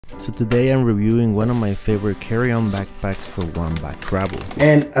So today I'm reviewing one of my favorite carry-on backpacks for one-back travel.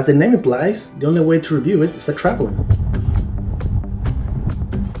 And as the name implies, the only way to review it is by traveling.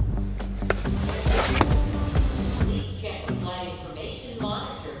 Please check the flight information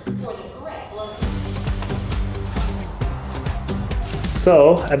monitor for the correct location.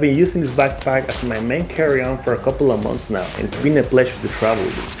 So, I've been using this backpack as my main carry-on for a couple of months now, and it's been a pleasure to travel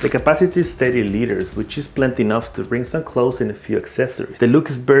with. The capacity is 30 liters, which is plenty enough to bring some clothes and a few accessories. The look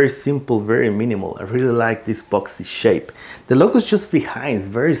is very simple, very minimal. I really like this boxy shape. The logo is just behind, it's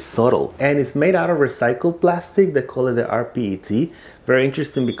very subtle, and it's made out of recycled plastic. They call it the RPET. Very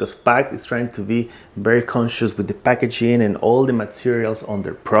interesting because PAKT is trying to be very conscious with the packaging and all the materials on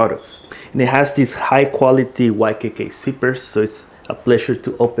their products. And it has these high quality YKK zippers, so it's a pleasure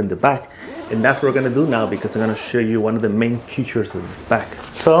to open the back. And that's what we're gonna do now, because I'm gonna show you one of the main features of this bag.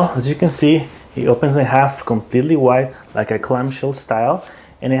 So as you can see, it opens in half completely wide, like a clamshell style,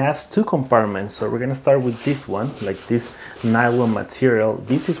 and it has two compartments. So we're gonna start with this one, like this nylon material.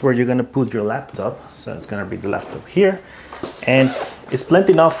 This is where you're gonna put your laptop. So it's gonna be the laptop here. And it's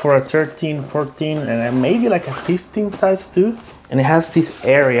plenty enough for a 13, 14, and maybe like a 15 size too. And it has this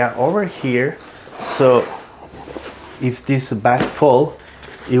area over here. So if this bag fall,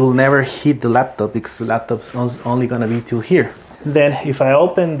 it will never hit the laptop because the laptop is only gonna be till here. Then if I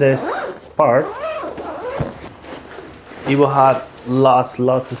open this part, it will have lots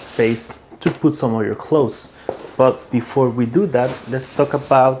of space to put some of your clothes. But before we do that, let's talk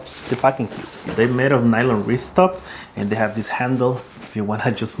about the packing cubes. They're made of nylon ripstop, and they have this handle if you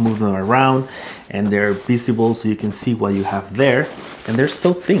wanna just move them around, and they're visible so you can see what you have there. And they're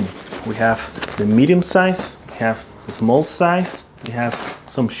so thin. We have the medium size, we have the small size, we have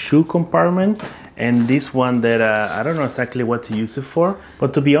some shoe compartment, and this one that I don't know exactly what to use it for.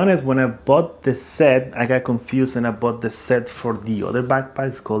 But to be honest, when I bought the set, I got confused and I bought the set for the other backpack.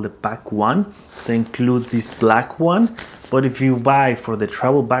 It's called the PAKT 1. So it includes this black one. But if you buy for the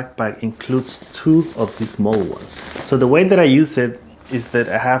travel backpack, it includes two of the small ones. So the way that I use it is that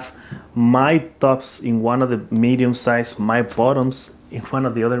I have my tops in one of the medium size, my bottoms in one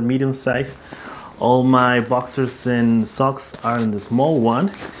of the other medium size. All my boxers and socks are in the small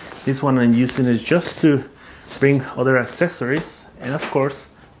one. This one I'm using is just to bring other accessories, and of course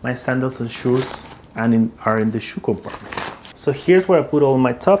my sandals and shoes are in the shoe compartment. So here's where I put all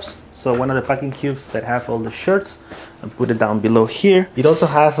my tops. So one of the packing cubes that have all the shirts, I put it down below here. It also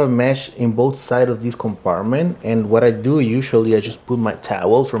has a mesh in both sides of this compartment, and what I do usually, I just put my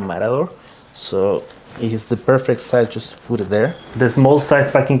towels from Matador. So it is the perfect size just to put it there. The small size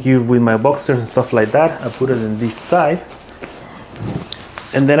packing cube with my boxers and stuff like that, I put it in this side.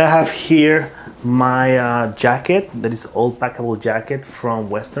 And then I have here my jacket, that is all packable jacket from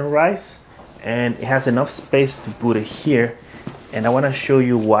Western Rice, and it has enough space to put it here. And I want to show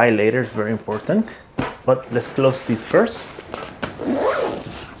you why later, it's very important. But let's close this first.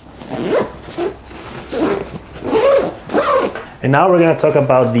 And now we're going to talk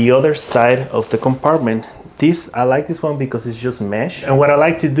about the other side of the compartment. I like this one because it's just mesh. And what I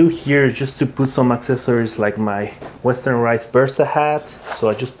like to do here is just to put some accessories like my Western Rice Versa hat. So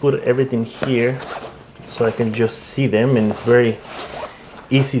I just put everything here so I can just see them, and it's very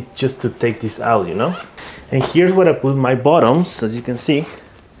easy just to take this out, you know? And here's where I put my bottoms, as you can see.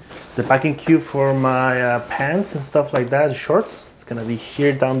 The packing cube for my pants and stuff like that, shorts, it's gonna be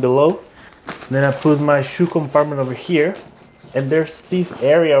here down below. Then I put my shoe compartment over here. And there's this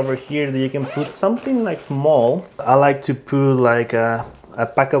area over here that you can put something like small. I like to put like a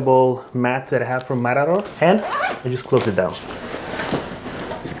packable mat that I have from Matador, and I just close it down.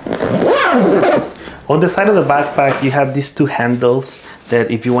 On the side of the backpack, you have these two handles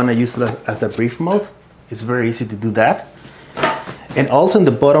that if you want to use it as a brief mode, it's very easy to do that. And also in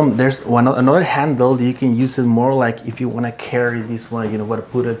the bottom, there's another handle that you can use it more like if you want to carry this one, you know, want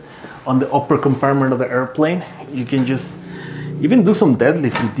to put it on the upper compartment of the airplane. You can just even do some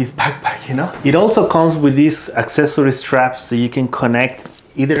deadlift with this backpack, you know? It also comes with these accessory straps that you can connect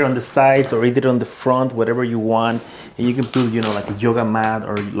either on the sides or either on the front, whatever you want. And you can put, you know, like a yoga mat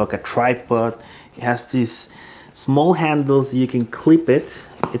or like a tripod. It has these small handles, you can clip it.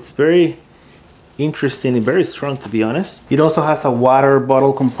 It's very interesting and very strong, to be honest. It also has a water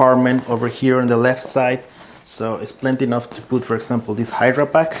bottle compartment over here on the left side. So it's plenty enough to put, for example, this Hydra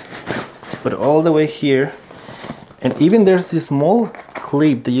pack. Put it all the way here. And even there's this small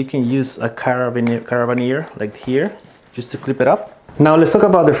clip that you can use a carabiner like here, just to clip it up. Now let's talk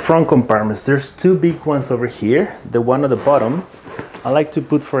about the front compartments. There's two big ones over here. The one at the bottom, I like to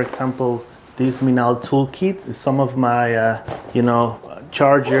put, for example, this Minal toolkit. Some of my, you know,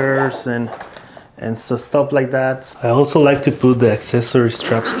 chargers and and so stuff like that. I also like to put the accessory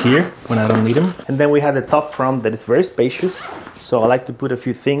straps here when I don't need them. And then we have the top front that is very spacious, so I like to put a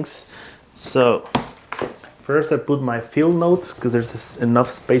few things. So first I put my field notes, because there's enough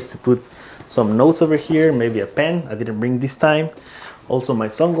space to put some notes over here, maybe a pen I didn't bring this time. Also my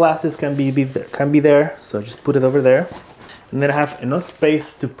sunglasses can be there, so just put it over there. And then I have enough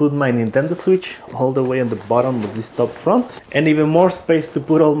space to put my Nintendo Switch all the way on the bottom of this top front, and even more space to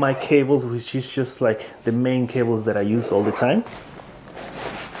put all my cables, which is just like the main cables that I use all the time.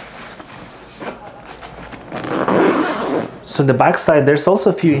 So on the back side, there's also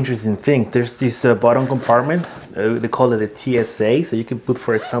a few interesting things. There's this bottom compartment, they call it a TSA, so you can put,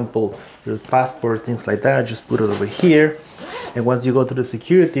 for example, your passport, things like that, just put it over here. And once you go to the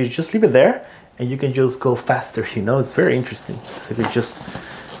security, you just leave it there, and you can just go faster, you know, it's very interesting. So you can just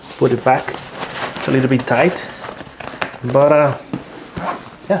put it back. It's a little bit tight, but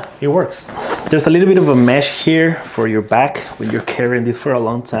yeah, it works. There's a little bit of a mesh here for your back when you're carrying this for a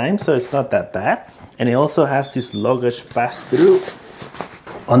long time, so it's not that bad. And it also has this luggage pass-through.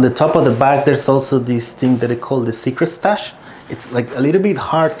 On the top of the bag, there's also this thing that they call the secret stash. It's like a little bit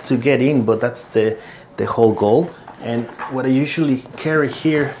hard to get in, but that's the whole goal. And what I usually carry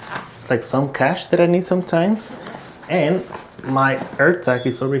here is like some cash that I need sometimes. And my AirTag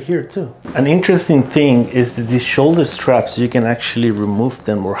is over here too. An interesting thing is that these shoulder straps, you can actually remove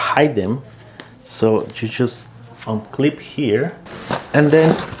them or hide them. So you just unclip here and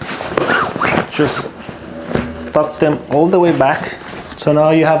then just tuck them all the way back. So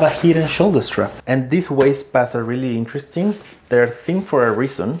now you have a hidden shoulder strap. And these waist pads are really interesting. They're thin for a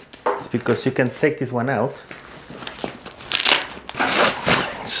reason. It's because you can take this one out.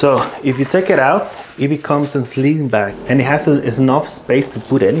 So if you take it out, it becomes a sling bag, and it has enough space to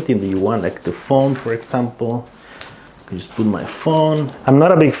put anything that you want, like the phone, for example. I can just put my phone. I'm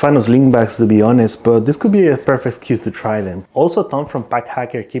not a big fan of sling bags, to be honest, but this could be a perfect excuse to try them. Also, Tom from PAKT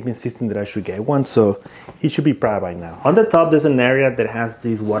Hacker keep insisting that I should get one, so he should be proud by now. On the top, there's an area that has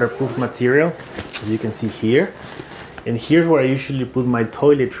this waterproof material, as you can see here. And here's where I usually put my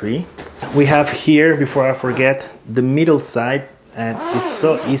toiletry. We have here, before I forget, the middle side. And it's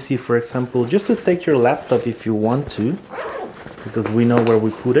so easy, for example, just to take your laptop if you want to, because we know where we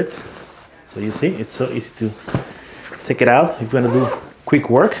put it. So you see, it's so easy to take it out if you want to do quick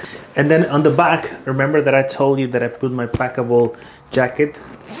work. And then on the back, remember that I told you that I put my packable jacket.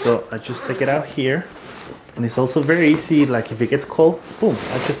 So I just take it out here. And it's also very easy, like if it gets cold, boom,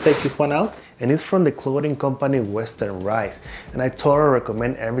 I just take this one out. And it's from the clothing company Western Rise. And I totally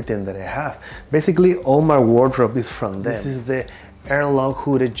recommend everything that I have. Basically, all my wardrobe is from them. This is the airlock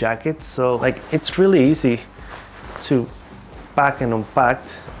hooded jacket. So like, it's really easy to pack and unpack.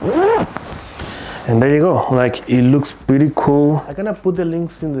 And there you go, like it looks pretty cool. I'm gonna put the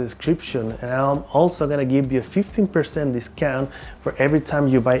links in the description, and I'm also gonna give you a 15% discount for every time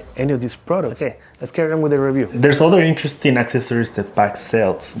you buy any of these products. Okay, let's carry on with the review. There's other interesting accessories that PAKT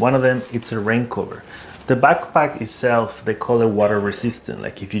sells. One of them, it's a rain cover. The backpack itself, they call it water resistant.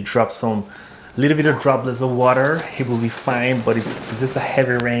 Like if you drop some little bit of droplets of water, it will be fine. But if there's a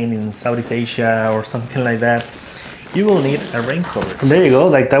heavy rain in Southeast Asia or something like that, you will need a rain cover. And there you go,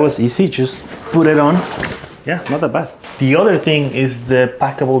 like that was easy, just put it on. Yeah, not that bad. The other thing is the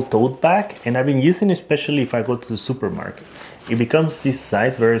packable tote bag, and I've been using it especially if I go to the supermarket. It becomes this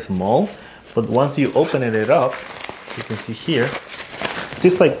size, very small, but once you open it up, as you can see here,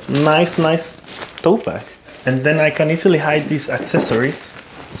 this like nice tote bag. And then I can easily hide these accessories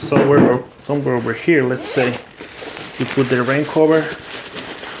somewhere over here. Let's say you put the rain cover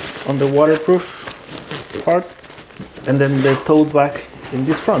on the waterproof part, and then the tote bag in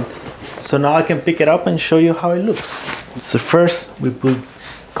this front. So now I can pick it up and show you how it looks. So first we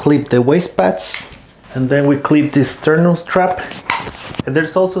clip the waist pads, and then we clip this sternum strap. And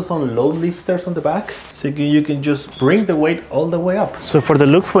there's also some load lifters on the back, so you can just bring the weight all the way up. So for the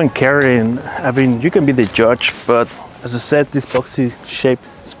looks when carrying, I mean, you can be the judge, but as I said, this boxy shape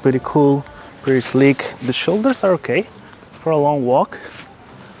is pretty cool, pretty sleek. The shoulders are okay for a long walk.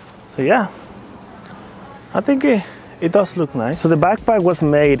 So yeah, I think it does look nice. So the backpack was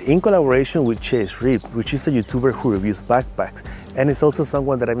made in collaboration with Chase Reed, which is a YouTuber who reviews backpacks. And it's also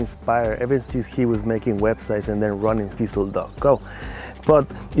someone that I've inspired ever since he was making websites and then running Fizzle.co. But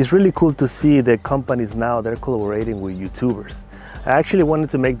it's really cool to see the companies now, they're collaborating with YouTubers. I actually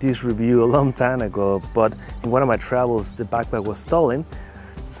wanted to make this review a long time ago, but in one of my travels, the backpack was stolen.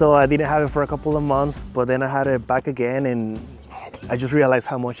 So I didn't have it for a couple of months, but then I had it back again, and I just realized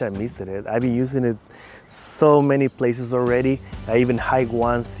how much I missed it. I've been using it so many places already. I even hiked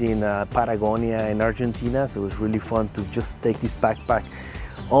once in Patagonia in Argentina, so it was really fun to just take this backpack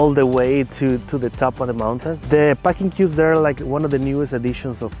all the way to the top of the mountains. The packing cubes, they're like one of the newest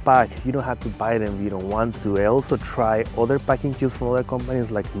additions of PAKT. You don't have to buy them if you don't want to. I also try other packing cubes from other companies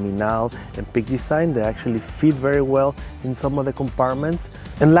like Minal and PAKT Design. They actually fit very well in some of the compartments.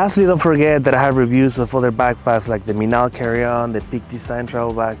 And lastly, don't forget that I have reviews of other backpacks like the Minal carry-on, the PAKT Design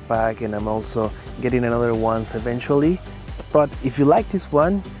travel backpack, and I'm also getting another ones eventually. But if you like this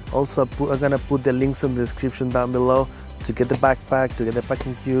one, also I'm gonna put the links in the description down below to get the backpack, to get the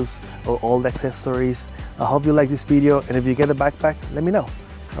packing cubes, or all the accessories. I hope you like this video, and if you get the backpack, let me know.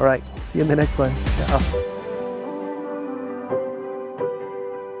 All right, see you in the next one. Ciao.